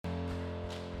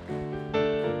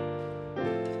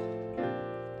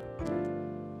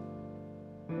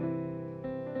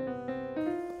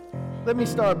Let me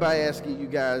start by asking you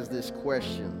guys this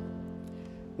question.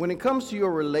 When it comes to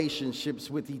your relationships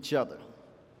with each other,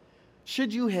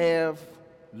 should you have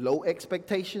low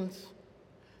expectations?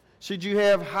 Should you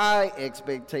have high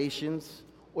expectations?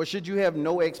 Or should you have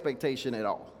no expectation at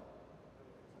all?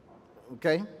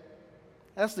 Okay?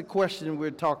 That's the question we're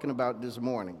talking about this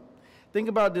morning. Think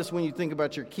about this when you think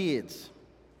about your kids.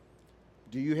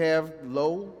 Do you have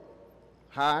low,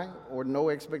 high, or no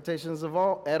expectations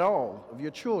at all of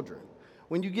your children?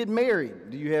 When you get married,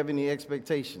 do you have any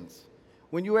expectations?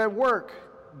 When you're at work,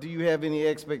 do you have any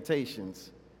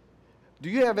expectations? Do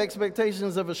you have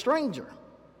expectations of a stranger?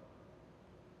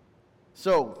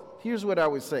 So here's what I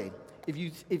would say. If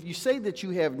you say that you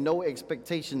have no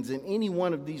expectations in any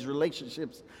one of these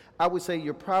relationships, I would say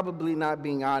you're probably not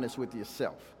being honest with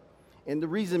yourself. And the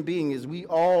reason being is we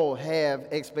all have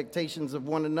expectations of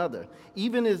one another,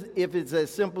 even if it's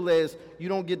as simple as you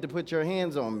don't get to put your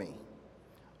hands on me,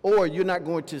 or you're not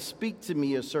going to speak to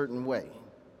me a certain way.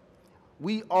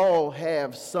 We all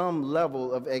have some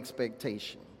level of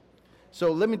expectation.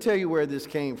 So let me tell you where this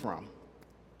came from.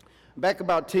 Back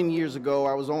about 10 years ago,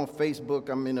 I was on Facebook.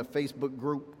 I'm in a Facebook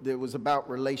group that was about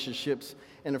relationships,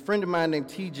 and a friend of mine named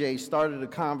TJ started a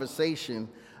conversation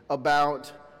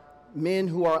about men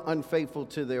who are unfaithful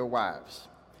to their wives.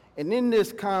 And in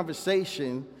this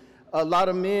conversation, a lot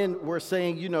of men were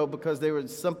saying, because there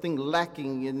was something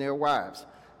lacking in their wives.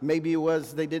 Maybe it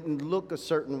was they didn't look a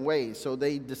certain way, so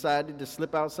they decided to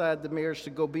slip outside the marriage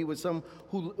to go be with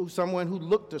someone who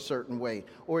looked a certain way.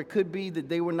 Or it could be that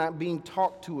they were not being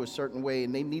talked to a certain way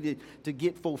and they needed to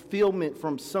get fulfillment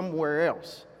from somewhere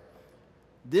else.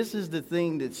 This is the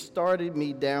thing that started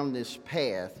me down this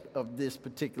path of this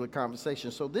particular conversation.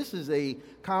 So this is a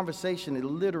conversation that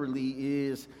literally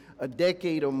is a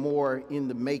decade or more in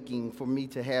the making for me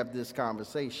to have this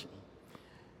conversation.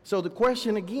 So the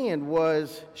question again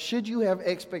was, should you have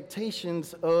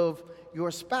expectations of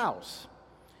your spouse?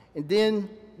 And then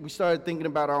we started thinking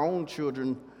about our own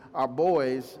children, our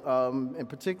boys, and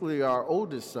particularly our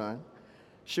oldest son.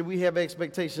 Should we have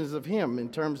expectations of him in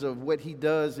terms of what he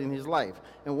does in his life?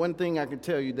 And one thing I can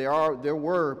tell you, there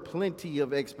were plenty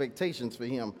of expectations for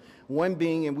him. One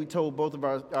being, and we told both of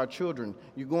our children,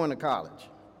 you're going to college.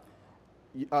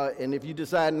 And if you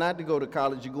decide not to go to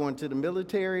college, you're going to the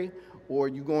military, or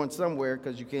you're going somewhere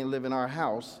because you can't live in our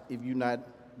house if you're not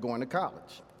going to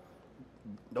college.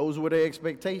 Those were the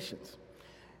expectations.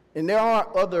 And there are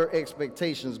other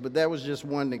expectations, but that was just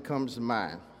one that comes to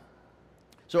mind.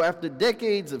 So after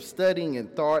decades of studying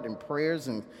and thought and prayers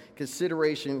and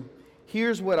consideration,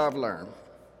 here's what I've learned.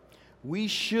 We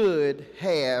should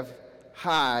have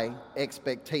high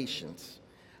expectations.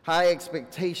 High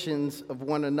expectations of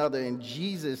one another, and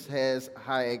Jesus has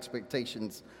high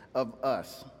expectations of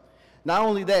us. Not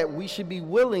only that, we should be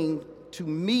willing to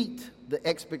meet the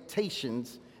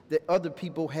expectations that other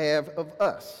people have of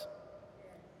us.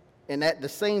 And at the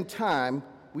same time,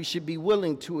 we should be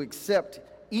willing to accept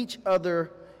each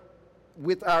other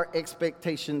with our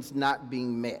expectations not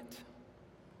being met.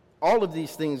 All of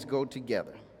these things go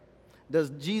together. Does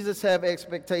Jesus have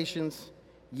expectations?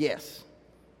 Yes.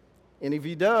 And if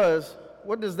he does,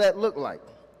 what does that look like?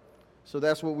 So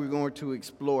that's what we're going to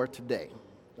explore today,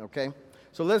 okay?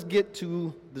 So let's get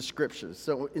to the scriptures.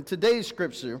 So in today's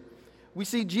scripture, we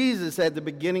see Jesus at the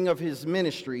beginning of his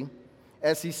ministry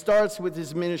as he starts with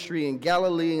his ministry in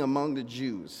Galilee among the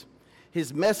Jews.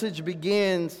 His message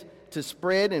begins to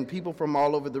spread, and people from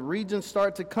all over the region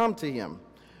start to come to him.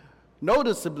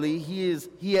 Noticeably,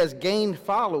 he has gained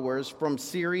followers from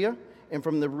Syria and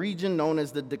from the region known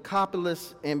as the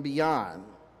Decapolis and beyond.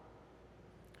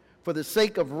 For the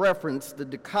sake of reference, the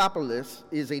Decapolis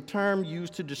is a term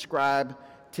used to describe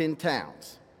 10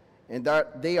 towns, and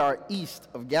they are east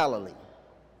of Galilee.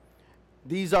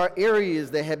 These are areas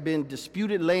that have been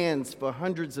disputed lands for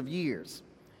hundreds of years.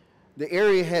 The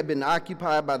area had been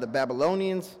occupied by the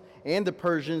Babylonians and the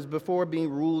Persians before being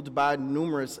ruled by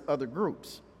numerous other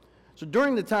groups. So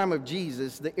during the time of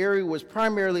Jesus, the area was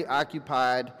primarily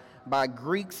occupied by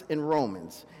Greeks and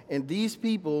Romans, and these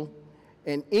people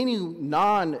and any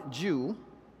non-Jew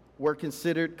were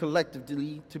considered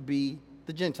collectively to be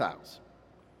the Gentiles.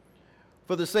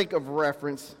 For the sake of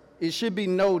reference, it should be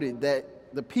noted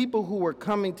that the people who were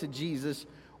coming to Jesus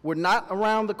were not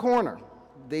around the corner.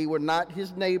 They were not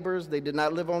his neighbors. They did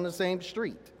not live on the same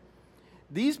street.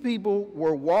 These people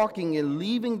were walking and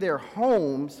leaving their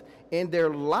homes and their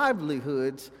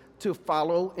livelihoods to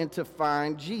follow and to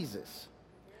find Jesus.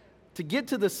 To get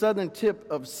to the southern tip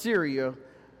of Syria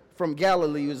from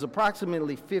Galilee is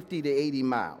approximately 50 to 80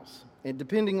 miles. And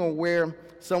depending on where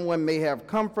someone may have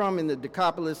come from in the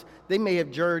Decapolis, they may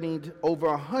have journeyed over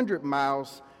 100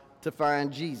 miles to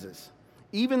find Jesus.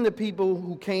 Even the people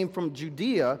who came from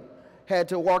Judea had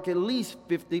to walk at least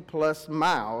 50 plus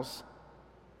miles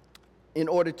in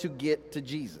order to get to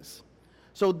Jesus.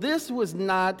 So this was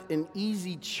not an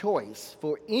easy choice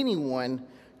for anyone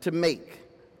to make,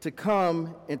 to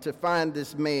come and to find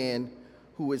this man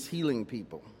who was healing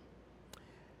people.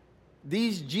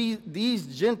 These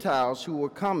Gentiles who were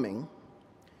coming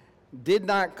did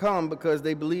not come because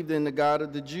they believed in the God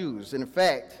of the Jews. In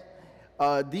fact,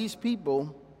 these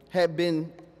people had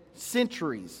been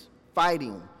centuries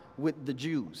fighting with the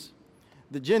Jews.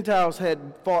 The Gentiles had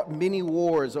fought many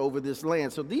wars over this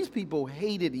land, so these people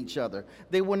hated each other.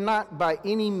 They were not by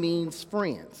any means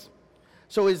friends.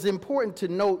 So it's important to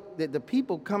note that the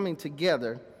people coming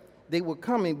together, they were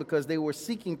coming because they were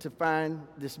seeking to find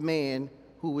this man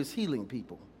who was healing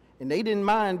people. And they didn't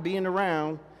mind being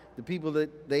around the people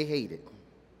that they hated.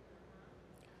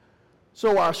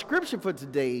 So our scripture for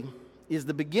today is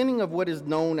the beginning of what is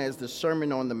known as the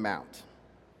Sermon on the Mount.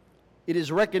 It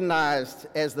is recognized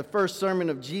as the first sermon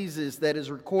of Jesus that is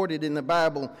recorded in the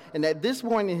Bible, and at this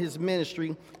point in his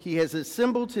ministry, he has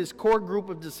assembled his core group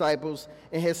of disciples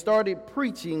and has started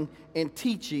preaching and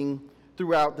teaching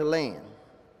throughout the land.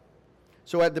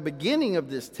 So at the beginning of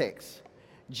this text,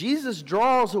 Jesus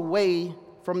draws away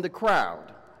from the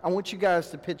crowd. I want you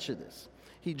guys to picture this.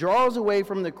 He draws away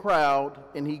from the crowd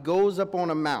and he goes up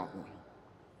on a mountain.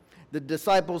 The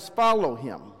disciples follow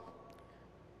him,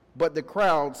 but the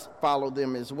crowds follow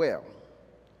them as well.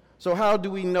 So how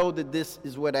do we know that this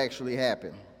is what actually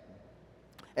happened?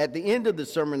 At the end of the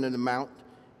Sermon on the Mount,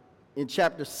 in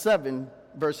chapter 7,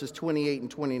 verses 28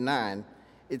 and 29,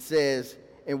 it says,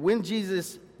 "And when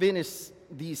Jesus finished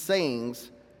these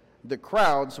sayings, the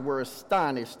crowds were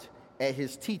astonished at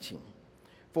his teaching,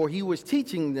 for he was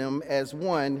teaching them as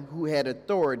one who had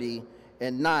authority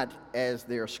and not as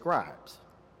their scribes."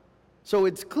 So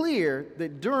it's clear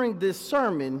that during this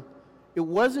sermon, it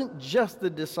wasn't just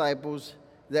the disciples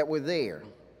that were there.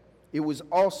 It was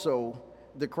also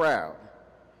the crowd.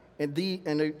 And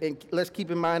let's keep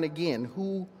in mind again,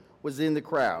 who was in the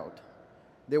crowd?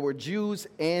 There were Jews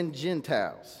and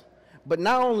Gentiles. But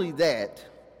not only that,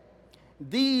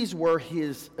 these were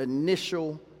his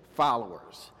initial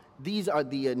followers. These are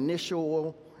the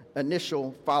initial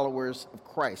followers of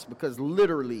Christ, because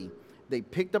literally they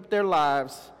picked up their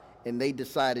lives and they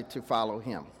decided to follow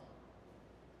him.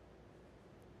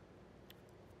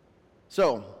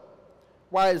 So,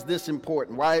 why is this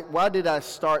important? Why did I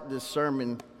start this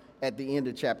sermon at the end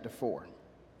of chapter 4?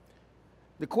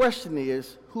 The question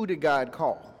is, who did God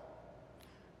call?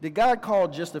 Did God call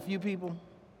just a few people?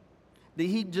 Did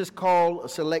he just call a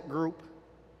select group?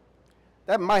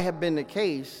 That might have been the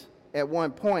case at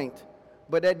one point,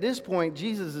 but at this point,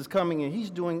 Jesus is coming and he's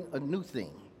doing a new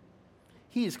thing.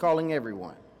 He is calling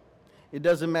everyone. It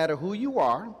doesn't matter who you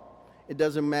are. It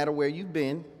doesn't matter where you've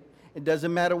been. It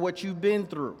doesn't matter what you've been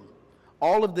through.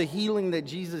 All of the healing that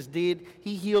Jesus did,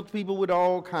 he healed people with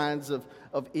all kinds of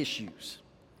issues.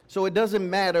 So it doesn't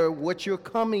matter what you're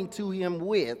coming to him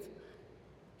with.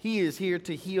 He is here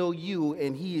to heal you,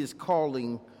 and he is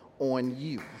calling on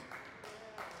you.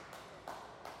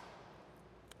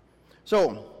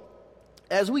 So,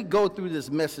 as we go through this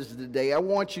message today, I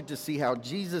want you to see how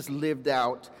Jesus lived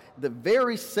out the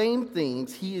very same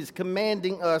things he is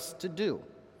commanding us to do.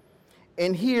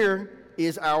 And here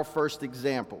is our first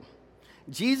example.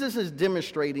 Jesus is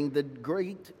demonstrating the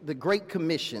Great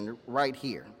Commission right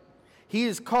here. He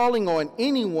is calling on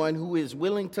anyone who is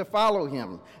willing to follow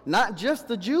him, not just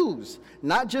the Jews,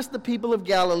 not just the people of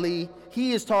Galilee.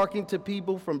 He is talking to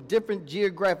people from different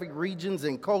geographic regions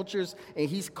and cultures, and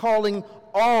he's calling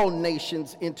all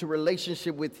nations into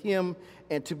relationship with him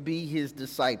and to be his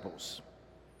disciples.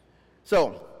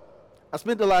 So, I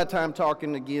spent a lot of time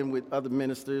talking again with other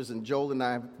ministers, and Joel and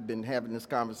I have been having this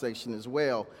conversation as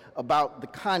well about the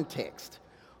context.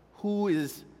 Who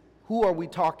are we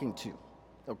talking to?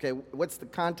 Okay, what's the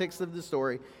context of the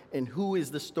story, and who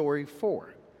is the story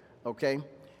for? Okay,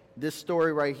 this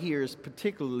story right here is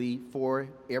particularly for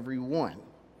everyone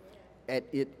at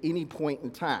any point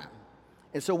in time.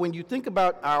 And so when you think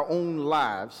about our own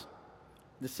lives,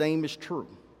 the same is true.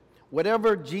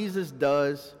 Whatever Jesus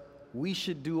does, we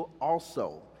should do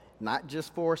also, not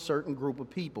just for a certain group of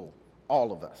people,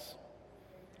 all of us.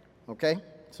 Okay,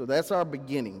 so that's our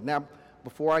beginning. Now,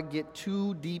 before I get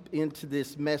too deep into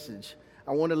this message,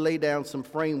 I want to lay down some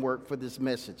framework for this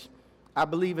message. I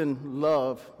believe in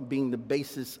love being the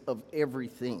basis of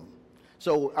everything.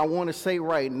 So I want to say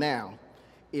right now,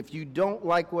 if you don't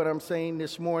like what I'm saying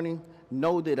this morning,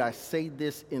 know that I say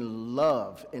this in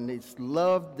love, and it's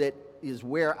love that is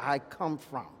where I come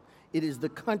from. It is the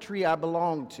country I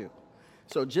belong to.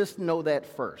 So just know that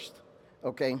first,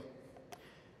 okay?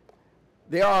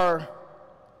 There are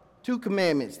two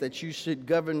commandments that you should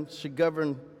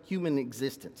govern human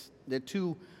existence. There are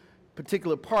two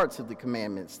particular parts of the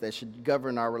commandments that should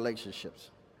govern our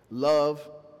relationships: love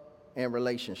and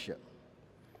relationship.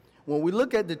 When we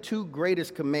look at the two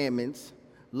greatest commandments,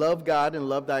 love God and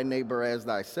love thy neighbor as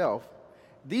thyself,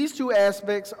 these two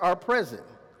aspects are present.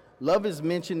 Love is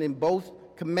mentioned in both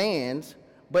commands,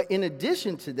 but in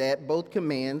addition to that, both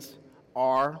commands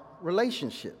are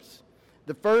relationships.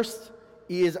 The first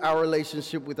is our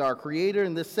relationship with our Creator,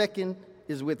 and the second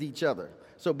is with each other.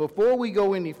 So before we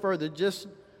go any further, just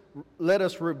let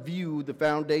us review the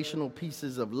foundational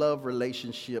pieces of love,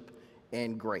 relationship,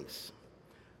 and grace.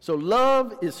 So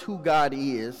love is who God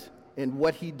is and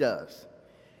what he does.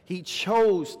 He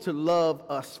chose to love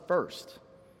us first.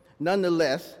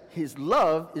 Nonetheless, his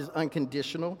love is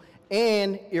unconditional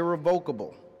and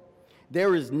irrevocable.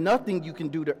 There is nothing you can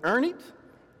do to earn it,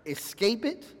 escape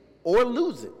it, or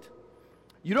lose it.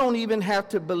 You don't even have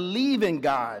to believe in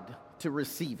God to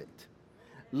receive it.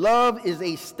 Love is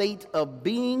a state of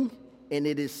being, and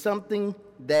it is something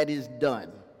that is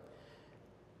done.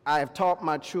 I have taught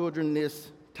my children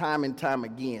this time and time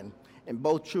again, and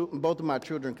both of my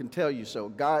children can tell you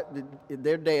so.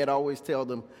 Their dad always tells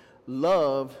them,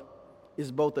 love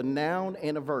is both a noun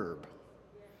and a verb.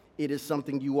 It is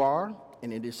something you are,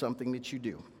 and it is something that you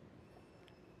do.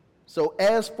 So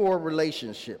as for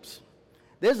relationships,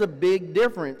 there's a big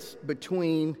difference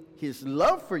between his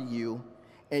love for you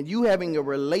and you having a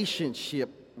relationship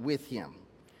with him.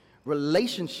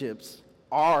 Relationships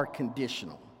are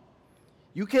conditional.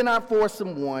 You cannot force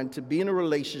someone to be in a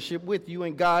relationship with you,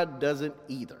 and God doesn't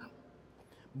either.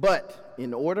 But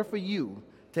in order for you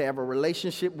to have a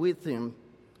relationship with him,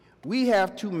 we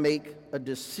have to make a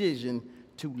decision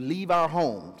to leave our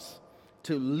homes,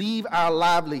 to leave our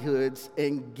livelihoods,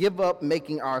 and give up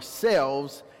making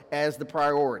ourselves as the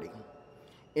priority.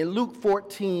 In Luke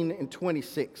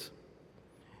 14:26,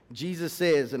 Jesus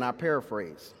says, and I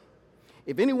paraphrase,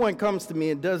 "If anyone comes to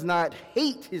me and does not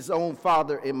hate his own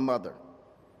father and mother,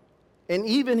 and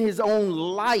even his own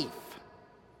life,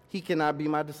 he cannot be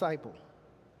my disciple."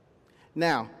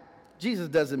 Now, Jesus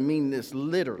doesn't mean this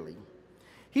literally.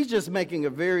 He's just making a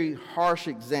very harsh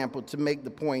example to make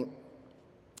the point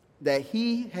that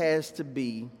he has to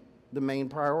be the main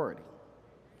priority.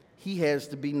 He has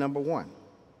to be number one.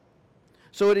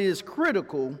 So it is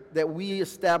critical that we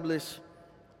establish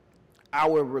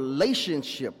our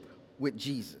relationship with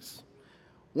Jesus.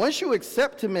 Once you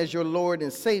accept him as your Lord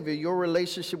and Savior, your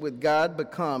relationship with God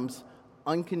becomes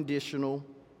unconditional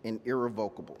and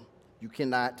irrevocable. You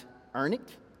cannot earn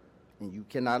it, and you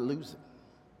cannot lose it.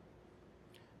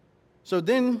 So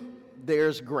then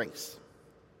there's grace.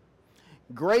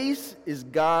 Grace is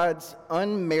God's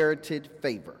unmerited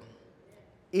favor.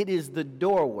 It is the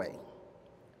doorway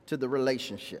to the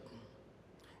relationship.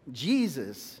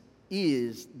 Jesus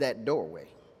is that doorway.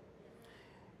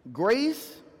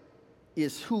 Grace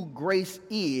is who grace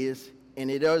is, and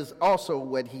it is also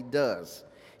what he does.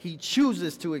 He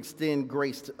chooses to extend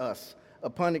grace to us.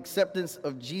 Upon acceptance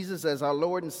of Jesus as our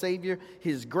Lord and Savior,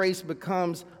 his grace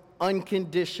becomes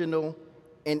unconditional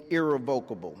and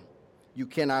irrevocable. You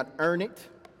cannot earn it.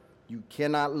 You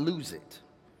cannot lose it.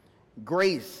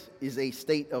 Grace is a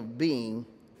state of being,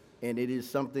 and it is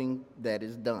something that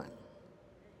is done.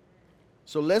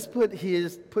 So let's put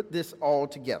this all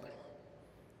together.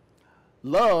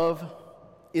 Love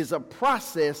is a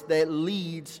process that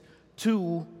leads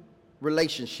to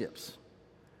relationships.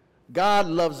 God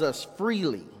loves us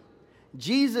freely.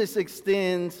 Jesus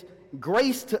extends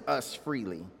grace to us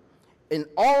freely. And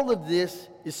all of this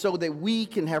is so that we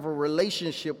can have a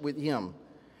relationship with him.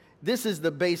 This is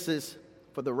the basis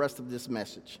for the rest of this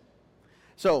message.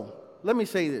 So let me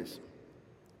say this.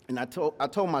 And I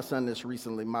told my son this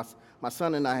recently. My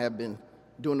son and I have been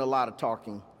doing a lot of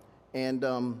talking. And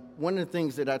one of the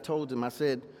things that I told him, I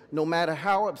said, no matter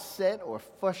how upset or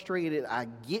frustrated I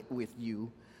get with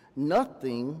you,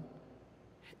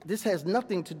 this has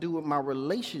nothing to do with my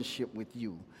relationship with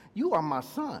you. You are my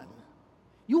son.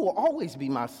 You will always be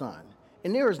my son.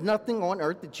 And there is nothing on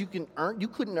earth that you can earn. You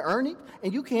couldn't earn it,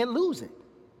 and you can't lose it.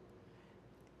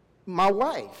 My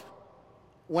wife,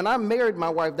 when I married my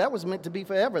wife, that was meant to be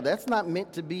forever. That's not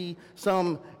meant to be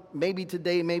some maybe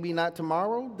today, maybe not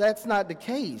tomorrow. That's not the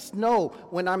case. No,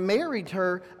 when I married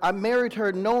her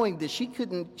knowing that she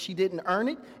didn't earn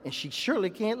it, and she surely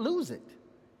can't lose it.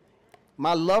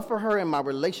 My love for her and my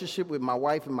relationship with my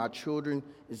wife and my children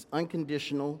is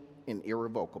unconditional and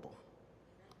irrevocable.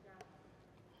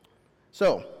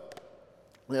 So,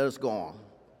 let us go on.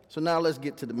 So now let's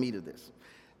get to the meat of this.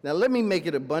 Now, let me make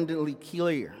it abundantly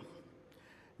clear.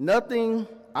 Nothing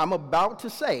I'm about to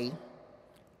say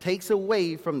takes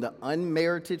away from the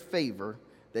unmerited favor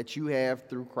that you have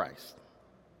through Christ.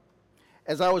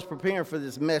 As I was preparing for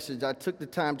this message, I took the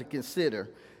time to consider,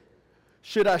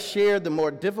 should I share the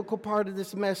more difficult part of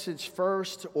this message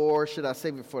first, or should I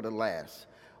save it for the last?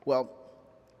 Well,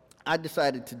 I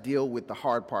decided to deal with the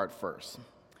hard part first.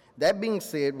 That being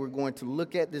said, we're going to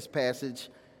look at this passage,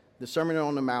 the Sermon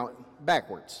on the Mount,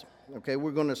 backwards. Okay,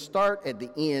 we're going to start at the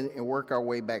end and work our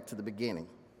way back to the beginning.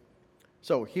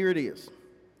 So here it is.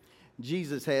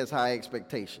 Jesus has high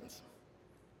expectations.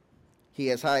 He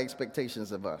has high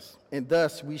expectations of us, and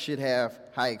thus we should have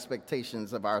high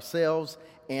expectations of ourselves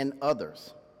and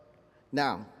others.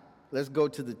 Now, let's go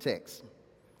to the text,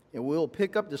 and we'll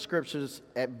pick up the scriptures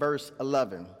at verse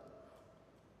 11.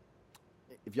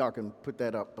 If y'all can put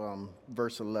that up,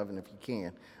 verse 11 if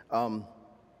you can.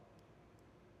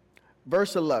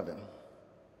 Verse 11.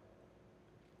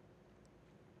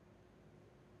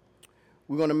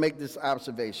 We're going to make this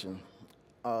observation.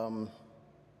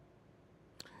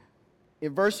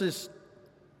 In verse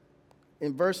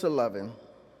 11,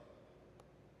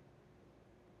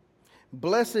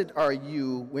 blessed are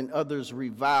you when others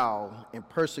revile and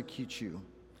persecute you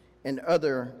and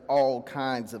utter all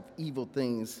kinds of evil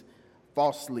things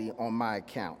falsely on my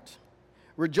account.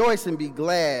 Rejoice and be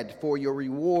glad, for your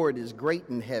reward is great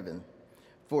in heaven,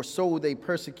 for so they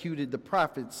persecuted the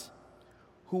prophets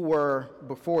who were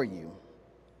before you.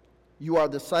 You are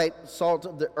the salt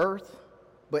of the earth,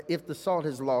 but if the salt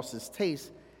has lost its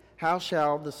taste, how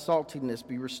shall the saltiness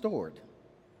be restored?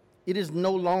 It is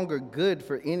no longer good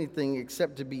for anything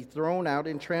except to be thrown out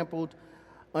and trampled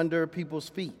under people's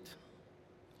feet.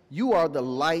 You are the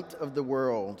light of the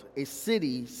world. A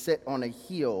city set on a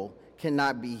hill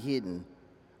cannot be hidden.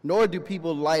 Nor do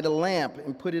people light a lamp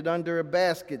and put it under a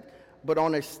basket, but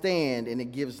on a stand, and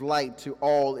it gives light to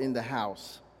all in the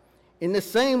house. In the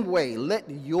same way, let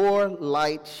your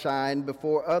light shine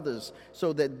before others,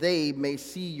 so that they may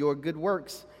see your good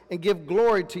works and give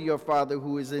glory to your Father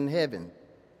who is in heaven.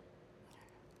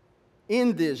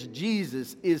 In this,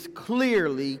 Jesus is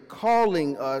clearly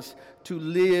calling us to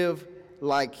live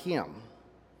like him.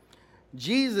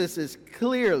 Jesus is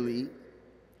clearly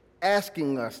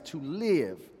asking us to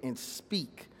live and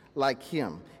speak like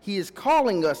him. He is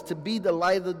calling us to be the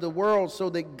light of the world so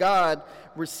that God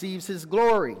receives his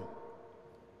glory.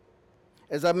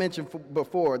 As I mentioned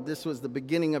before, this was the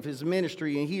beginning of his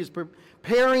ministry, and he is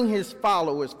preparing his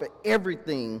followers for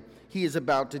everything he is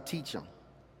about to teach them.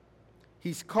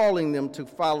 He's calling them to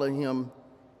follow him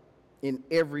in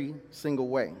every single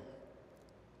way.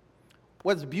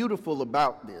 What's beautiful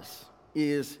about this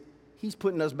is he's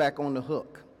putting us back on the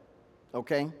hook,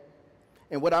 okay?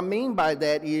 And what I mean by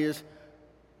that is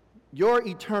your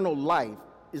eternal life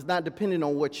is not dependent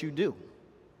on what you do.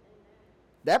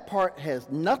 That part has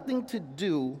nothing to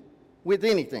do with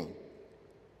anything.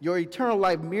 Your eternal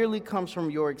life merely comes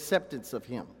from your acceptance of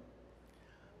him.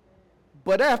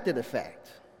 But after the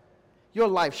fact, your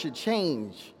life should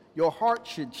change. Your heart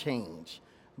should change,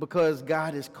 because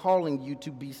God is calling you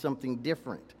to be something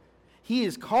different. He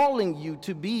is calling you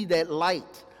to be that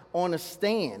light on a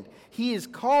stand. He is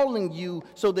calling you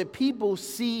so that people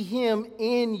see him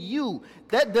in you.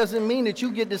 That doesn't mean that you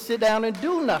get to sit down and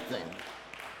do nothing.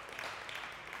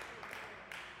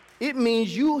 It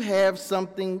means you have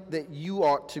something that you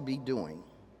ought to be doing.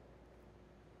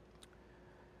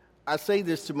 I say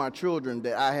this to my children,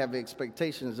 that I have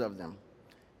expectations of them.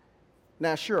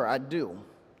 Now, sure, I do.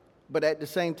 But at the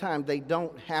same time, they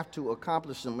don't have to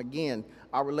accomplish them. Again,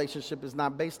 our relationship is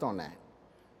not based on that.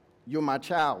 You're my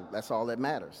child. That's all that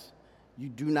matters. You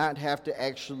do not have to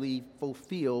actually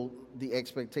fulfill the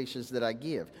expectations that I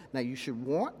give. Now, you should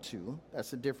want to.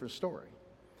 That's a different story.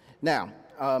 Now,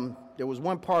 there was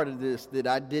one part of this that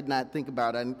I did not think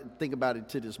about. I didn't think about it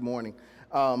till this morning.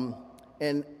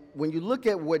 And when you look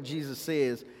at what Jesus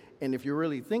says, and if you're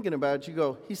really thinking about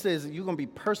it, he says that you're going to be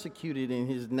persecuted in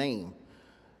his name.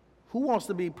 Who wants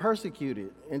to be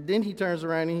persecuted? And then he turns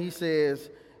around and he says,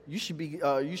 you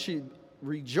should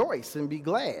rejoice and be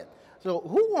glad. So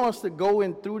who wants to go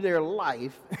in through their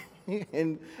life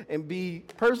and be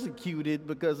persecuted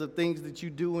because of things that you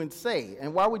do and say?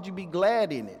 And why would you be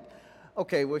glad in it?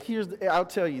 Okay, well, I'll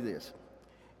tell you this.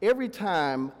 Every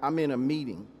time I'm in a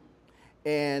meeting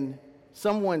and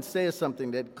someone says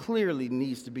something that clearly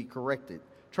needs to be corrected,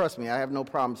 trust me, I have no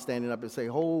problem standing up and say,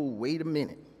 oh, wait a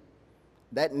minute.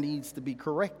 That needs to be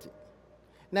corrected.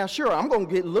 Now, sure, I'm going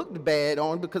to get looked bad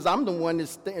on because I'm the one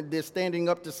that's standing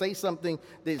up to say something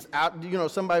that's out.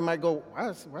 Somebody might go, why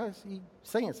is he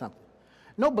saying something?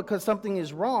 No, because something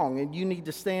is wrong and you need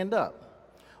to stand up.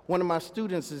 One of my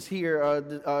students is here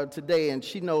today, and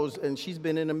she knows, and she's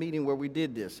been in a meeting where we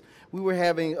did this. We were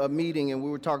having a meeting, and we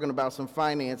were talking about some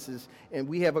finances, and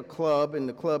we have a club, and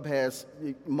the club has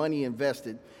money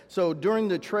invested. So during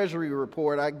the treasury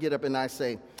report, I get up and I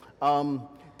say,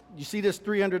 you see this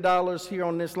 $300 here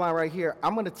on this line right here?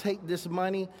 I'm going to take this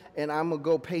money, and I'm going to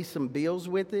go pay some bills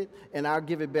with it, and I'll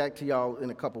give it back to y'all in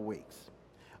a couple weeks.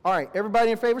 All right,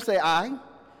 everybody in favor say aye.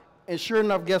 And sure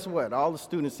enough, guess what? All the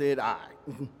students said aye.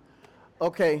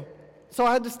 Okay, so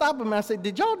I had to stop them and I said,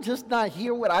 did y'all just not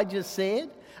hear what I just said?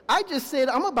 I just said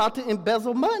I'm about to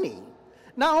embezzle money.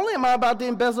 Not only am I about to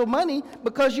embezzle money,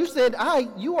 because you said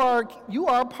you are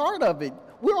a part of it.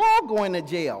 We're all going to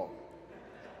jail.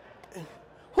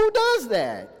 Who does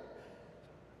that?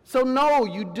 So no,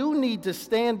 you do need to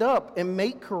stand up and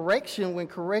make correction when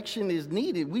correction is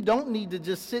needed. We don't need to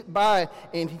just sit by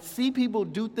and see people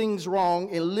do things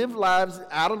wrong and live lives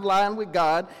out of line with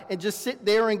God and just sit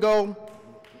there and go,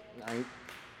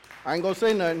 I ain't gonna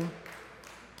say nothing.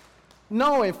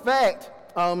 No, in fact,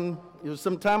 it was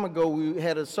some time ago we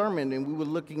had a sermon and we were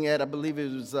looking at, I believe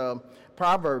it was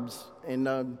Proverbs,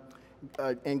 and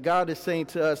God is saying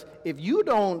to us, if you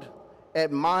don't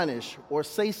admonish or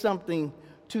say something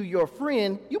to your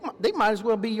friend, they might as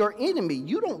well be your enemy.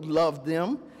 You don't love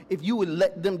them if you would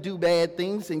let them do bad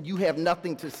things and you have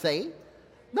nothing to say.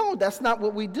 No, that's not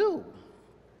what we do.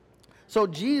 So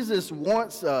Jesus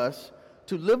wants us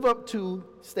to live up to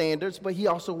standards, but he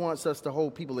also wants us to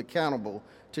hold people accountable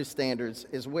to standards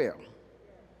as well.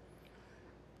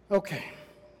 Okay,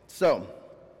 so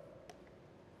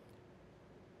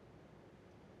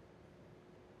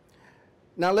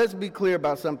now let's be clear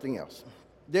about something else.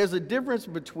 There's a difference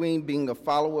between being a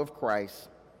follower of Christ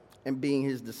and being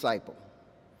his disciple.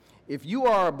 If you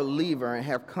are a believer and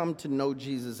have come to know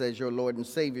Jesus as your Lord and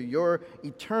Savior, your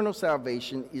eternal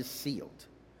salvation is sealed.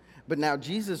 But now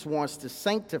Jesus wants to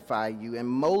sanctify you and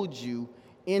mold you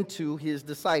into his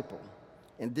disciple.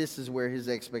 And this is where his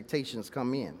expectations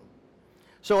come in.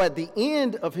 So at the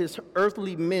end of his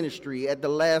earthly ministry at the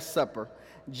Last Supper,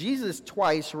 Jesus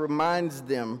twice reminds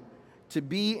them to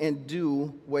be and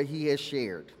do what he has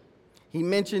shared. He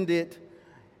mentioned it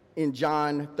in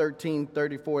John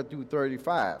 13:34 through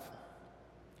 35.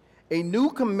 A new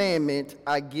commandment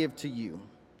I give to you,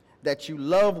 that you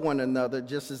love one another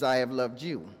just as I have loved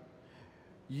you.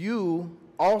 You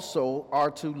also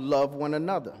are to love one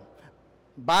another.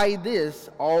 By this,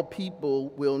 all people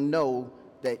will know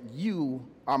that you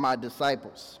are my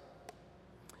disciples,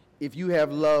 if you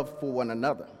have love for one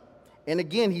another. And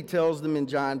again, he tells them in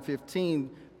John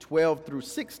 15:12 through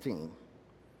 16.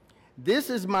 This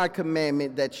is my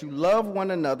commandment, that you love one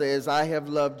another as I have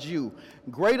loved you.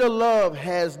 Greater love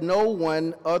has no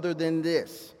one other than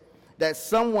this, that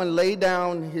someone lay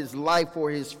down his life for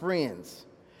his friends.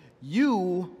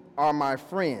 You are my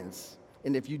friends,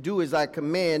 and if you do as I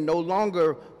command, no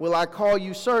longer will I call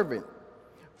you servant,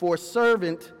 for a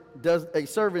servant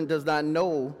does not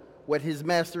know what his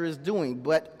master is doing,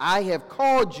 but I have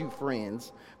called you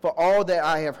friends, for all that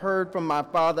I have heard from my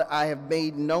Father I have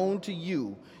made known to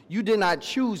you. You did not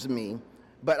choose me,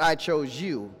 but I chose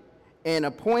you, and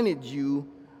appointed you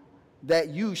that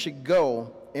you should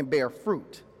go and bear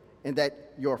fruit, and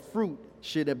that your fruit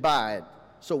should abide.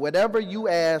 So whatever you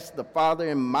ask the Father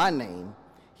in my name,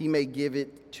 he may give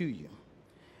it to you.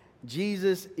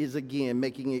 Jesus is again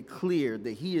making it clear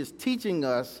that he is teaching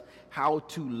us how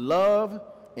to love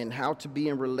and how to be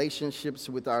in relationships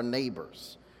with our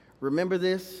neighbors. Remember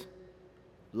this?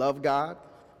 Love God,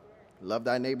 love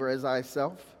thy neighbor as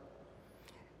thyself.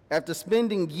 After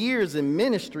spending years in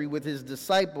ministry with his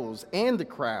disciples and the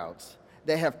crowds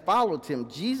that have followed him,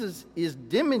 Jesus is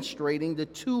demonstrating the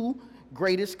two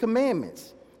greatest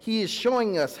commandments. He is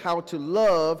showing us how to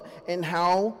love and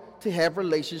how to have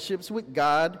relationships with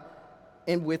God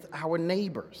and with our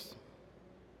neighbors.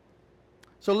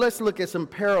 So let's look at some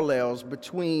parallels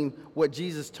between what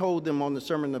Jesus told them on the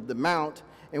Sermon on the Mount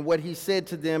and what he said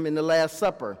to them in the Last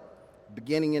Supper,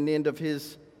 beginning and end of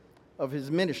his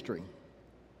ministry.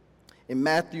 In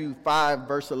Matthew 5,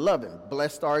 verse 11,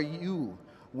 blessed are you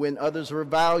when others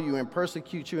revile you and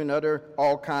persecute you and utter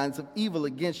all kinds of evil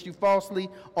against you falsely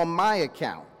on my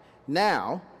account.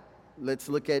 Now, let's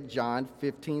look at John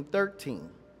 15:13.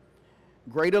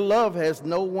 Greater love has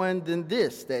no one than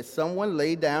this, that someone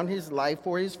lay down his life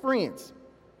for his friends.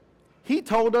 He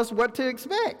told us what to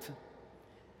expect.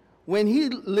 When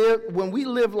we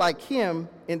live like him,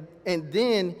 and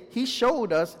then he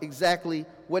showed us exactly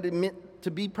what it meant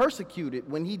to be persecuted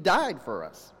when he died for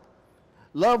us.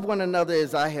 Love one another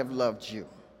as I have loved you.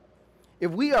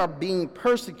 If we are being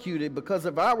persecuted because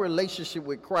of our relationship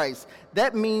with Christ,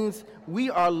 that means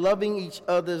we are loving each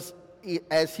other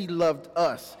as he loved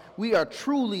us. We are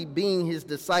truly being his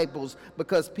disciples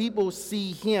because people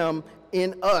see him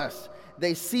in us.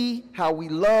 They see how we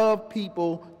love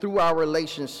people through our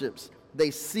relationships. They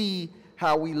see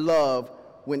how we love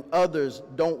when others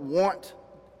don't want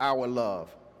our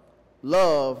love.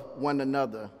 Love one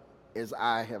another as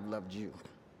I have loved you.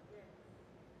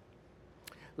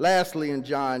 Lastly, in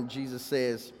John, Jesus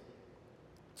says,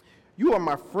 "You are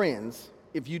my friends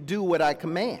if you do what I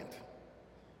command."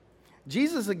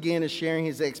 Jesus again is sharing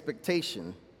his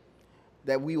expectation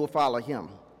that we will follow him.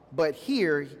 But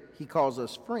here he calls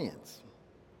us friends.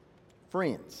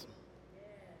 Friends.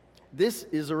 This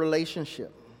is a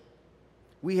relationship.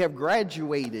 We have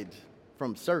graduated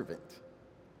from servant,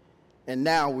 and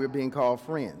now we're being called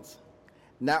friends.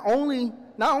 Not only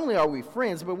are we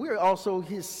friends, but we're also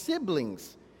his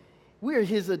siblings. We're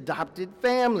his adopted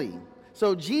family.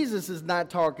 So Jesus is not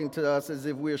talking to us as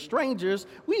if we're strangers.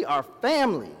 We are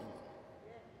family.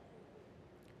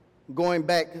 Going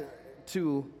back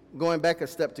a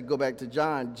step to go back to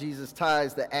John, Jesus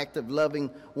ties the act of loving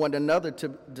one another to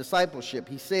discipleship.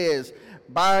 He says,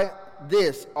 "By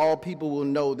this, all people will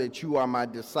know that you are my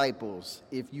disciples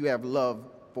if you have love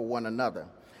for one another."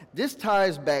 This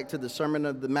ties back to the Sermon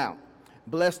on the Mount.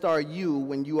 Blessed are you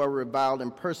when you are reviled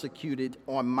and persecuted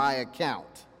on my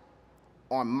account.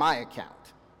 On my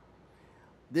account.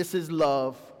 This is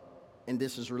love, and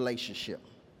this is relationship.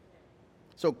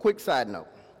 So, quick side note.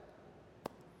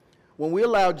 When we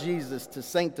allow Jesus to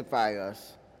sanctify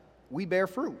us, we bear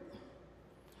fruit.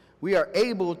 We are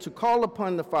able to call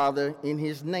upon the Father in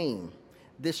his name.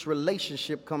 This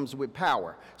relationship comes with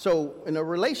power. So in a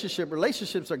relationship,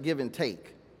 relationships are give and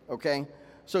take, okay?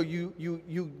 So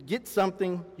you get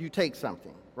something, you take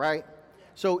something, right?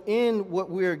 So in what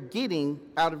we're getting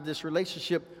out of this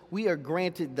relationship, we are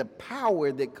granted the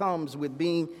power that comes with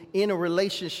being in a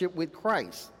relationship with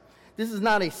Christ. This is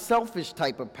not a selfish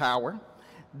type of power.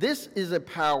 This is a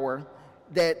power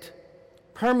that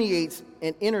permeates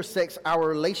and intersects our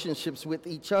relationships with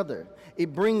each other.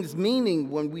 It brings meaning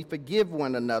when we forgive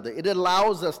one another. It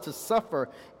allows us to suffer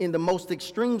in the most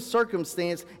extreme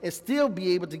circumstance and still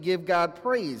be able to give God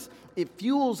praise. It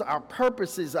fuels our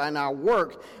purposes and our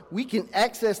work. We can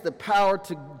access the power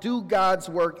to do God's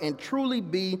work and truly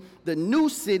be the new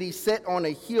city set on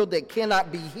a hill that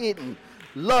cannot be hidden.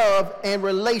 Love and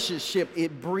relationship,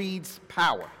 it breeds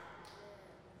power.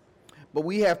 But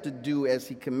we have to do as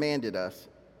he commanded us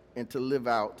and to live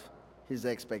out his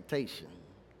expectation.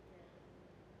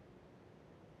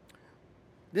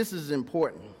 This is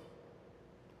important.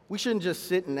 We shouldn't just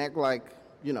sit and act like,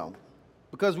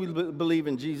 because we believe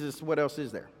in Jesus, what else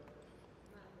is there?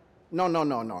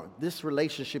 No. This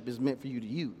relationship is meant for you to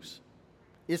use.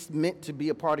 It's meant to be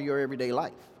a part of your everyday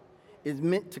life. It's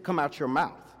meant to come out your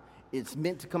mouth. It's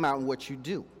meant to come out in what you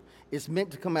do. It's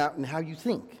meant to come out in how you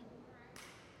think.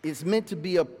 It's meant to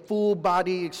be a full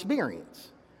body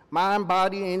experience. Mind,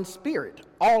 body, and spirit.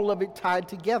 All of it tied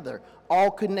together.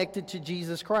 All connected to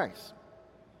Jesus Christ.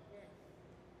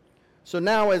 So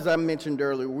now, as I mentioned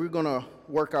earlier, we're going to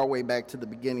work our way back to the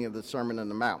beginning of the Sermon on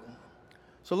the Mount.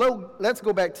 So let's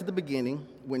go back to the beginning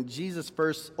when Jesus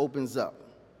first opens up.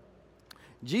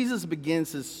 Jesus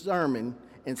begins his sermon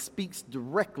and speaks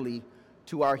directly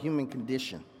to our human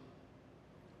condition.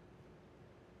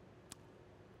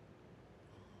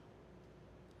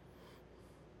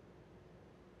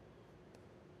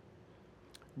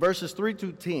 Verses 3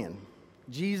 through 10,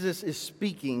 Jesus is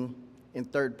speaking in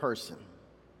third person.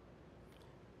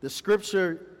 The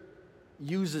scripture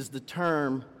uses the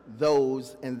term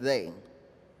those and they.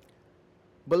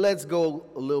 But let's go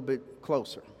a little bit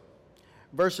closer.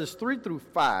 Verses 3 through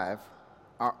 5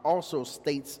 are also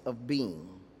states of being.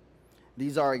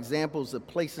 These are examples of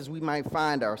places we might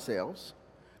find ourselves: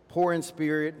 poor in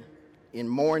spirit, in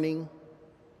mourning,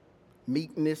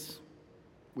 meekness,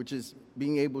 which is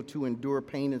being able to endure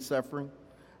pain and suffering.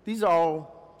 These are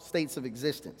all states of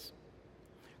existence.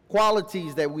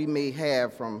 Qualities that we may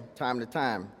have from time to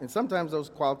time. And sometimes those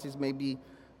qualities may be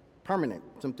permanent,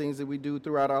 some things that we do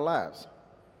throughout our lives.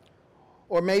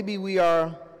 Or maybe we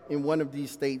are in one of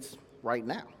these states right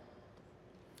now.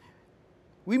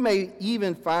 We may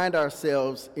even find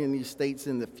ourselves in these states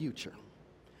in the future.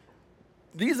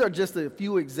 These are just a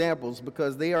few examples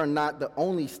because they are not the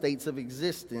only states of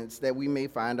existence that we may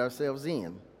find ourselves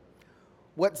in.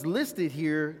 What's listed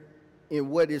here in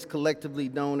what is collectively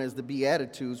known as the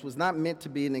Beatitudes was not meant to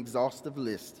be an exhaustive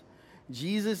list.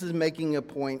 Jesus is making a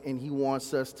point and he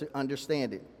wants us to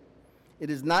understand it. It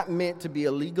is not meant to be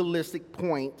a legalistic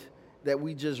point that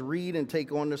we just read and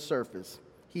take on the surface.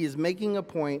 He is making a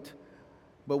point,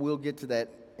 but we'll get to that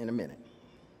in a minute.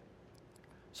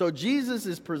 So Jesus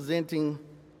is presenting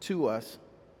to us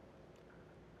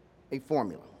a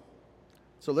formula.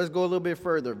 So let's go a little bit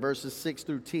further, verses 6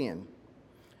 through 10.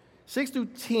 6 through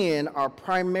 10 are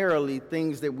primarily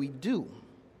things that we do,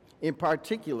 in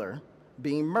particular,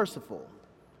 being merciful,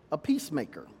 a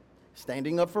peacemaker,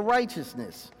 standing up for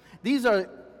righteousness. These are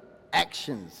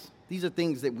actions. These are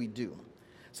things that we do.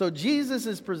 So Jesus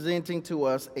is presenting to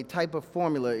us a type of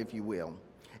formula, if you will.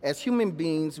 As human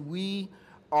beings, we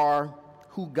are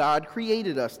who God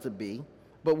created us to be,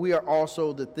 but we are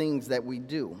also the things that we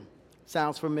do.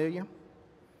 Sounds familiar?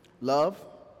 Love,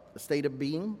 a state of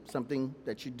being, something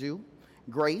that you do.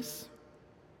 Grace,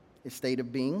 a state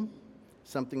of being,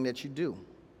 something that you do.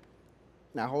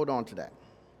 Now hold on to that.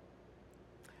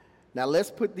 Now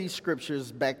let's put these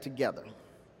scriptures back together.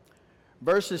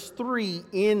 Verses 3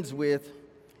 ends with,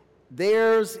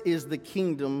 theirs is the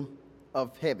kingdom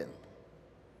of heaven.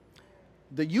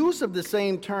 The use of the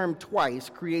same term twice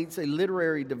creates a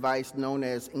literary device known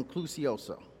as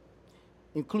inclusio,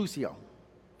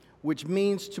 which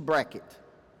means to bracket.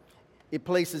 It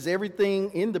places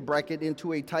everything in the bracket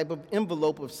into a type of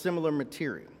envelope of similar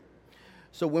material.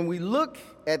 So when we look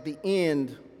at the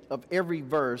end of every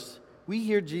verse, we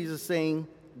hear Jesus saying,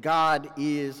 God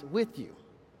is with you.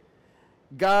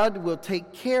 God will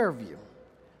take care of you.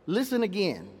 Listen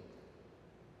again.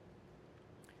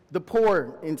 The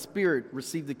poor in spirit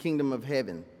receive the kingdom of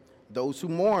heaven. Those who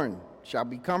mourn shall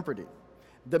be comforted.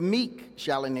 The meek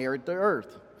shall inherit the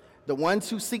earth. The ones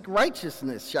who seek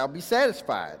righteousness shall be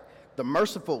satisfied. The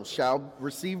merciful shall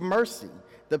receive mercy.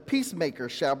 The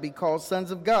peacemakers shall be called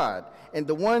sons of God. And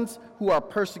the ones who are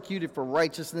persecuted for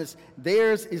righteousness,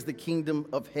 theirs is the kingdom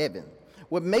of heaven.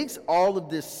 What makes all of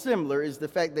this similar is the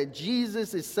fact that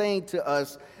Jesus is saying to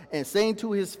us and saying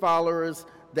to his followers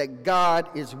that God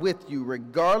is with you,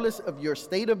 regardless of your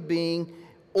state of being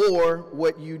or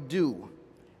what you do.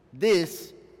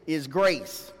 This is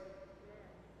grace.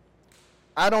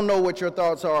 I don't know what your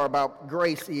thoughts are about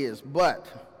grace is, but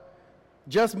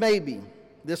just maybe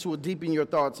this will deepen your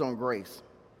thoughts on grace.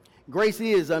 Grace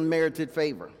is unmerited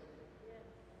favor.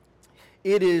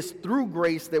 It is through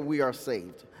grace that we are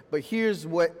saved. But here's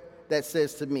what that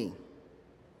says to me.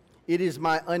 It is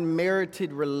my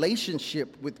unmerited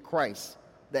relationship with Christ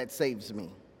that saves me.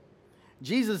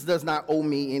 Jesus does not owe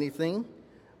me anything,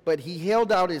 but he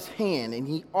held out his hand and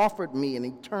he offered me an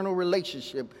eternal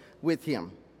relationship with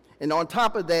him. And on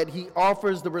top of that, he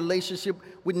offers the relationship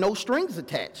with no strings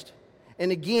attached.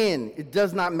 And again, it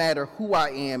does not matter who I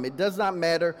am. It does not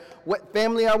matter what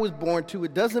family I was born to.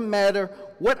 It doesn't matter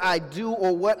what I do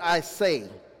or what I say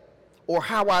or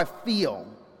how I feel.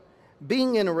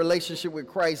 Being in a relationship with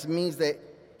Christ means that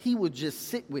he will just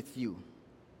sit with you.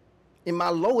 In my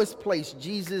lowest place,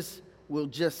 Jesus will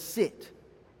just sit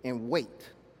and wait.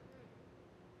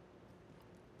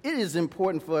 It is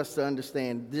important for us to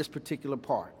understand this particular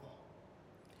part.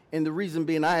 And the reason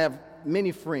being, I have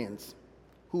many friends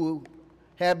who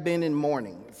have been in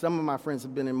mourning. Some of my friends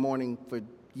have been in mourning for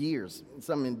years,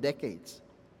 some in decades.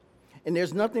 And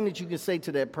there's nothing that you can say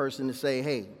to that person to say,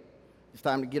 hey, it's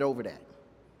time to get over that.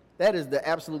 That is the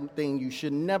absolute thing you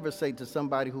should never say to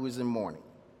somebody who is in mourning.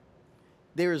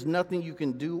 There is nothing you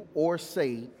can do or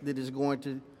say that is going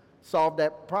to solve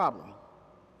that problem.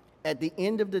 At the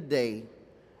end of the day,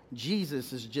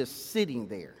 Jesus is just sitting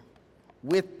there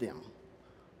with them,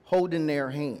 holding their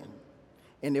hand.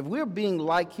 And if we're being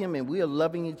like him and we are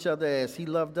loving each other as he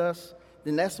loved us,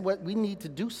 then that's what we need to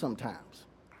do sometimes.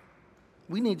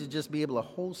 We need to just be able to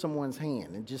hold someone's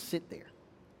hand and just sit there.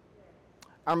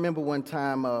 I remember one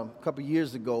time a couple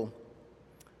years ago,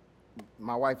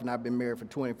 my wife and I have been married for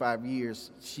 25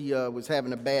 years. She was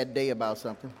having a bad day about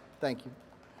something. Thank you.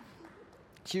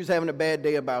 She was having a bad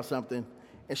day about something,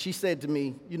 and she said to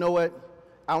me, you know what?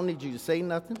 I don't need you to say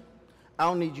nothing. I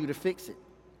don't need you to fix it.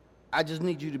 I just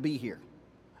need you to be here.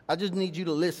 I just need you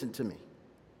to listen to me.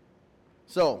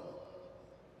 So,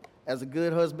 as a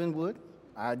good husband would,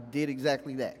 I did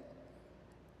exactly that.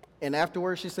 And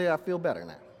afterwards, she said, I feel better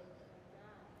now.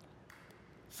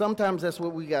 Sometimes that's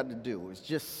what we got to do, is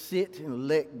just sit and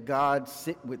let God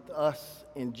sit with us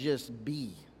and just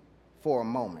be for a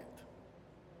moment.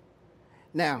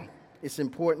 Now, it's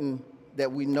important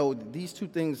that we know that these two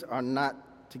things are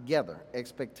not together,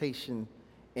 expectation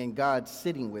and God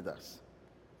sitting with us.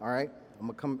 All right? I'm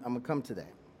gonna come to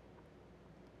that.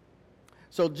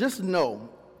 So just know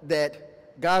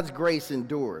that God's grace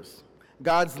endures.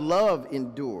 God's love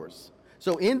endures.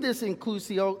 So in this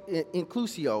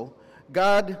inclusio,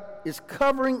 God is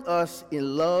covering us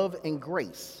in love and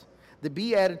grace. The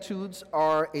Beatitudes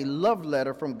are a love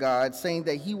letter from God saying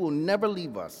that he will never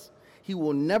leave us. He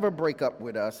will never break up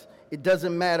with us. It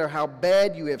doesn't matter how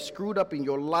bad you have screwed up in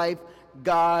your life,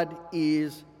 God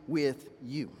is with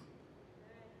you.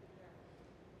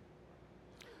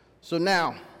 So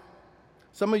now,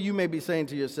 some of you may be saying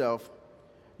to yourself,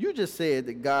 you just said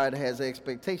that God has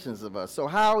expectations of us. So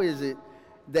how is it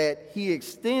that he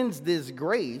extends this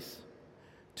grace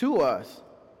to us?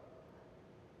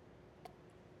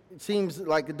 It seems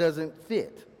like it doesn't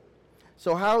fit.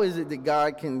 So how is it that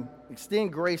God can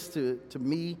extend grace to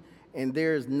me and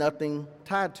there is nothing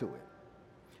tied to it?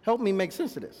 Help me make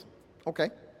sense of this. Okay.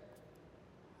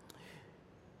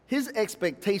 His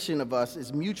expectation of us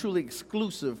is mutually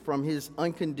exclusive from his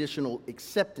unconditional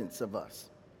acceptance of us.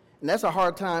 And that's a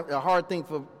hard thing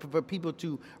for people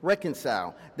to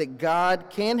reconcile, that God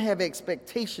can have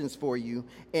expectations for you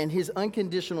and his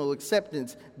unconditional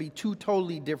acceptance be two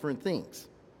totally different things.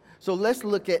 So let's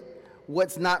look at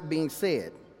what's not being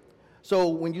said. So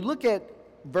when you look at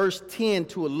verse 10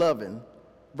 to 11,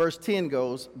 verse 10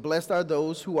 goes, "Blessed are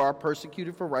those who are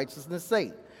persecuted for righteousness'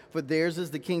 sake, for theirs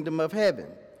is the kingdom of heaven."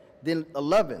 Then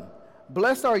 11,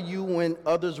 "Blessed are you when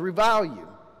others revile you."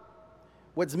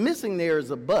 What's missing there is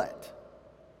a but.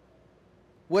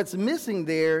 What's missing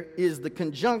there is the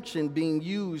conjunction being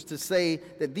used to say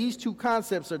that these two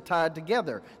concepts are tied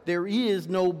together. There is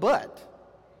no but.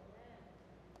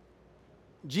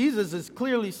 Jesus is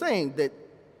clearly saying that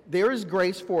there is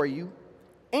grace for you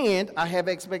and I have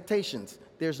expectations.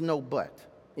 There's no but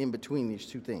in between these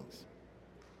two things.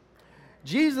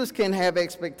 Jesus can have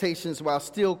expectations while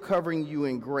still covering you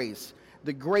in grace.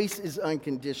 The grace is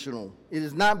unconditional. It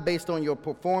is not based on your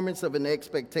performance of an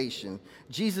expectation.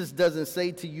 Jesus doesn't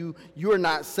say to you, you're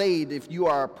not saved if you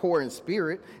are poor in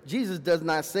spirit. Jesus does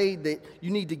not say that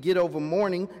you need to get over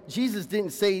mourning. Jesus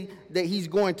didn't say that he's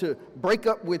going to break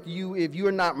up with you if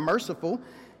you're not merciful.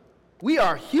 We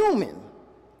are human,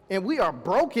 and we are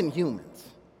broken humans.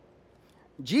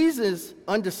 Jesus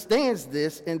understands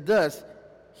this, and thus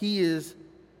he is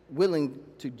willing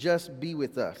to just be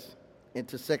with us and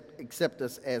to accept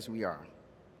us as we are.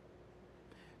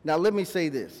 Now, let me say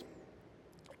this,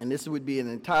 and this would be an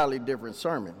entirely different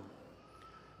sermon.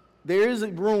 There is a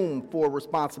room for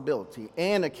responsibility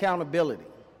and accountability.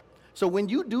 So when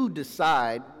you do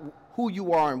decide who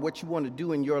you are and what you want to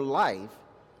do in your life,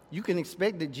 you can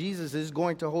expect that Jesus is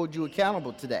going to hold you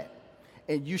accountable to that.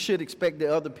 And you should expect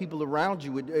that other people around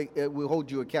you will hold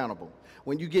you accountable.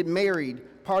 When you get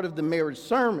married, part of the marriage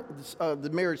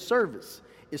service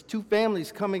is two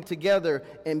families coming together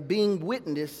and being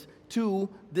witness to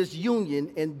this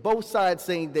union, and both sides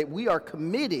saying that we are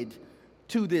committed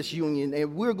to this union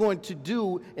and we're going to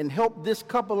do and help this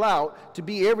couple out to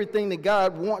be everything that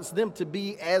God wants them to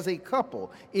be as a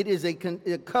couple. It is a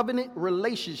covenant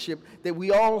relationship that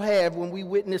we all have when we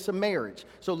witness a marriage.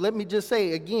 So let me just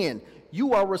say again,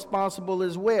 you are responsible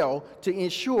as well to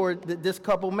ensure that this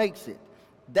couple makes it.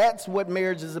 That's what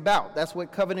marriage is about. That's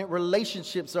what covenant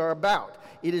relationships are about.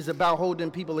 It is about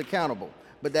holding people accountable.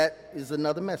 But that is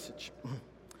another message.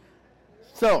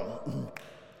 So,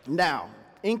 now,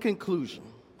 in conclusion,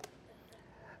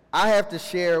 I have to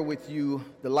share with you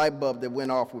the light bulb that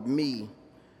went off with me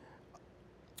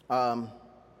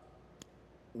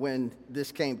when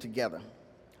this came together.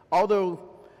 Although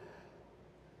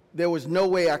there was no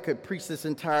way I could preach this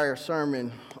entire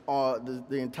sermon, the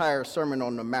entire Sermon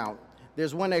on the Mount,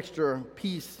 there's one extra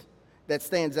piece that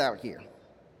stands out here.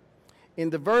 In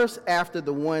the verse after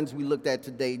the ones we looked at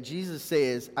today, Jesus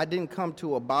says, "I didn't come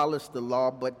to abolish the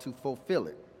law, but to fulfill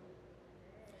it."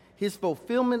 His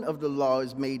fulfillment of the law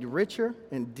is made richer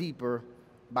and deeper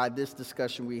by this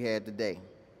discussion we had today.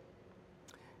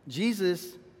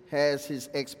 Jesus has his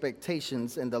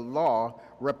expectations, and the law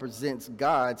represents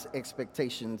God's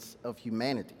expectations of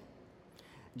humanity.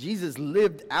 Jesus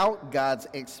lived out God's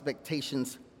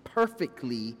expectations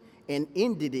perfectly and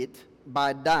ended it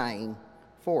by dying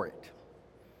for it.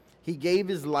 He gave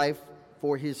his life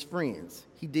for his friends.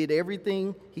 He did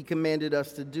everything he commanded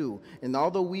us to do. And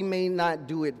although we may not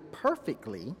do it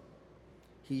perfectly,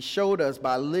 he showed us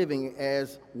by living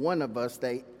as one of us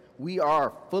that we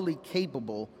are fully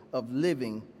capable of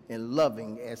living and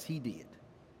loving as he did.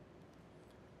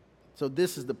 So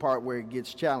this is the part where it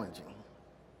gets challenging.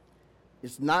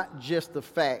 It's not just the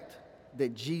fact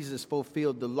that Jesus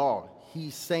fulfilled the law.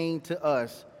 He's saying to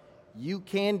us, you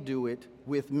can do it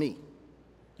with me.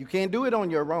 You can't do it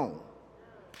on your own,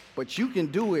 but you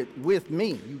can do it with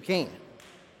me. You can.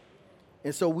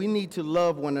 And so we need to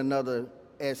love one another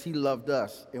as he loved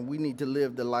us, and we need to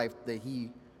live the life that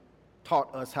he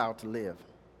taught us how to live.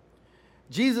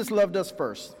 Jesus loved us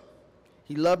first.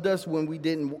 He loved us when we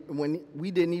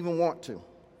didn't even want to.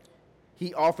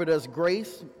 He offered us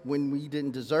grace when we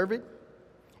didn't deserve it.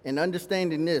 And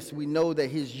understanding this, we know that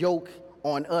his yoke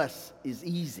on us is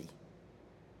easy.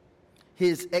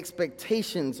 His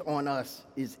expectations on us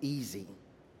is easy.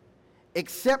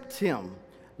 Accept him,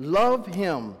 love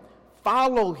him,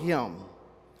 follow him,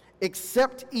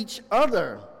 accept each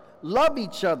other, love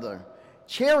each other,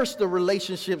 cherish the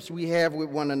relationships we have with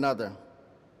one another.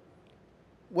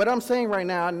 What I'm saying right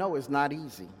now, I know is not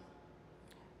easy,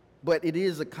 but it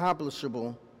is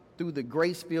accomplishable through the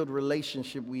grace-filled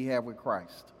relationship we have with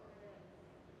Christ.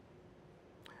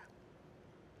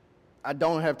 I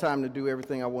don't have time to do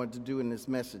everything I wanted to do in this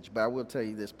message, but I will tell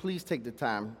you this. Please take the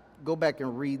time. Go back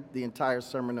and read the entire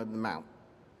Sermon on the Mount.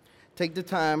 Take the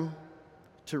time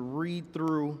to read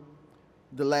through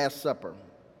the Last Supper.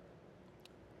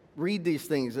 Read these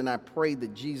things, and I pray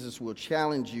that Jesus will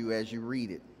challenge you as you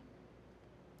read it.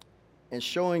 And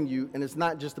showing you, and it's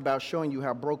not just about showing you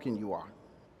how broken you are.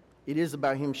 It is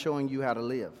about him showing you how to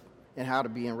live and how to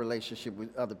be in relationship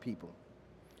with other people.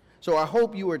 So I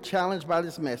hope you are challenged by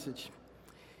this message.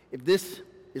 If this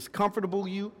is comfortable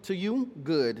to you,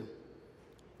 good.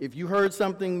 If you heard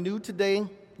something new today,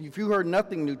 if you heard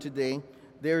nothing new today,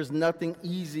 there's nothing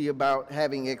easy about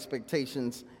having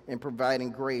expectations and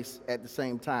providing grace at the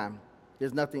same time.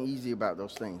 There's nothing easy about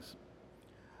those things.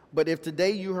 But if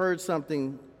today you heard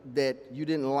something that you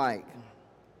didn't like,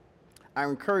 I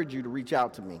encourage you to reach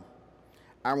out to me.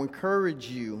 I encourage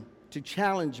you to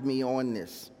challenge me on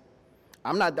this.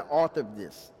 I'm not the author of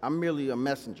this. I'm merely a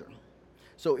messenger.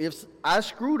 So if I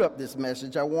screwed up this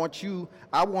message, I want to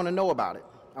know about it.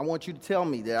 I want you to tell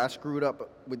me that I screwed up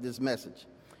with this message.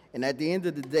 And at the end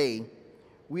of the day,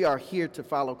 we are here to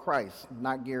follow Christ,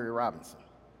 not Gary Robinson.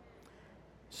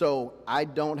 So I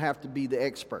don't have to be the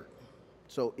expert.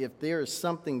 So if there is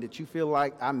something that you feel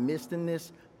like I missed in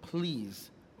this,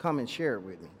 please come and share it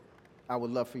with me. I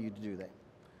would love for you to do that.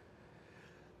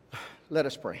 Let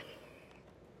us pray.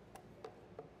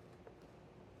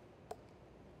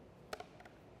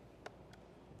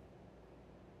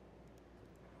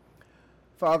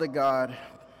 Father God,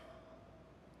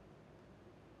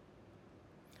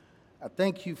 I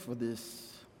thank you for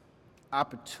this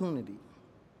opportunity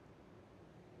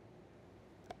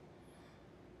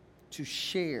to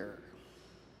share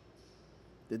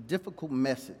the difficult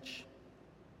message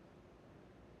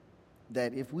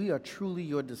that if we are truly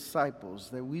your disciples,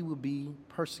 that we will be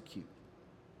persecuted.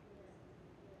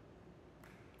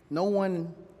 No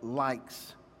one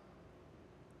likes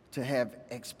to have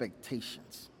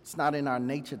expectations. It's not in our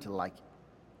nature to like it.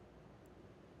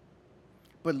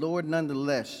 But Lord,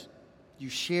 nonetheless, you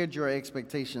shared your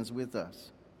expectations with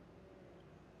us.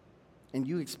 And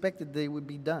you expected they would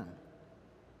be done.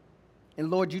 And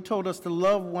Lord, you told us to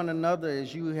love one another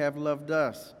as you have loved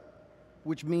us,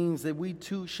 which means that we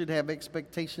too should have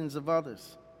expectations of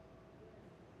others.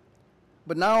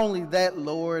 But not only that,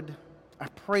 Lord, I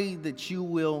pray that you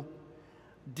will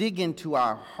dig into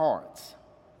our hearts.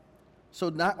 So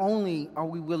not only are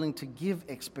we willing to give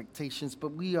expectations, but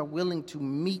we are willing to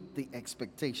meet the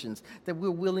expectations, that we're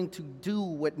willing to do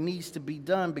what needs to be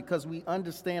done because we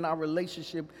understand our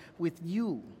relationship with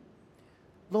you.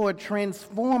 Lord,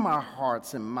 transform our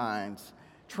hearts and minds.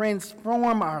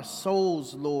 Transform our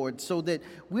souls, Lord, so that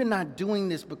we're not doing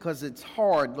this because it's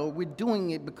hard, Lord. We're doing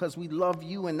it because we love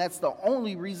you, and that's the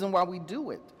only reason why we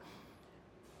do it.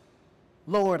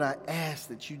 Lord, I ask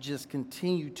that you just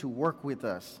continue to work with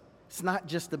us. It's not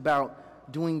just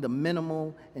about doing the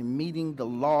minimal and meeting the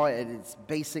law at its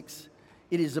basics.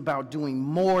 It is about doing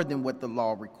more than what the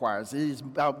law requires. It is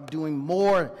about doing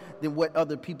more than what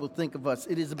other people think of us.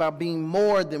 It is about being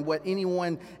more than what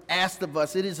anyone asked of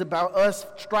us. It is about us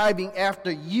striving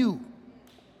after you.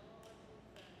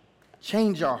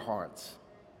 Change our hearts.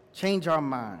 Change our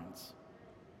minds.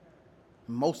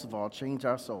 And most of all, change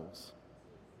our souls.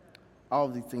 All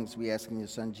of these things we ask in your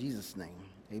Son, Jesus' name.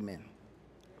 Amen.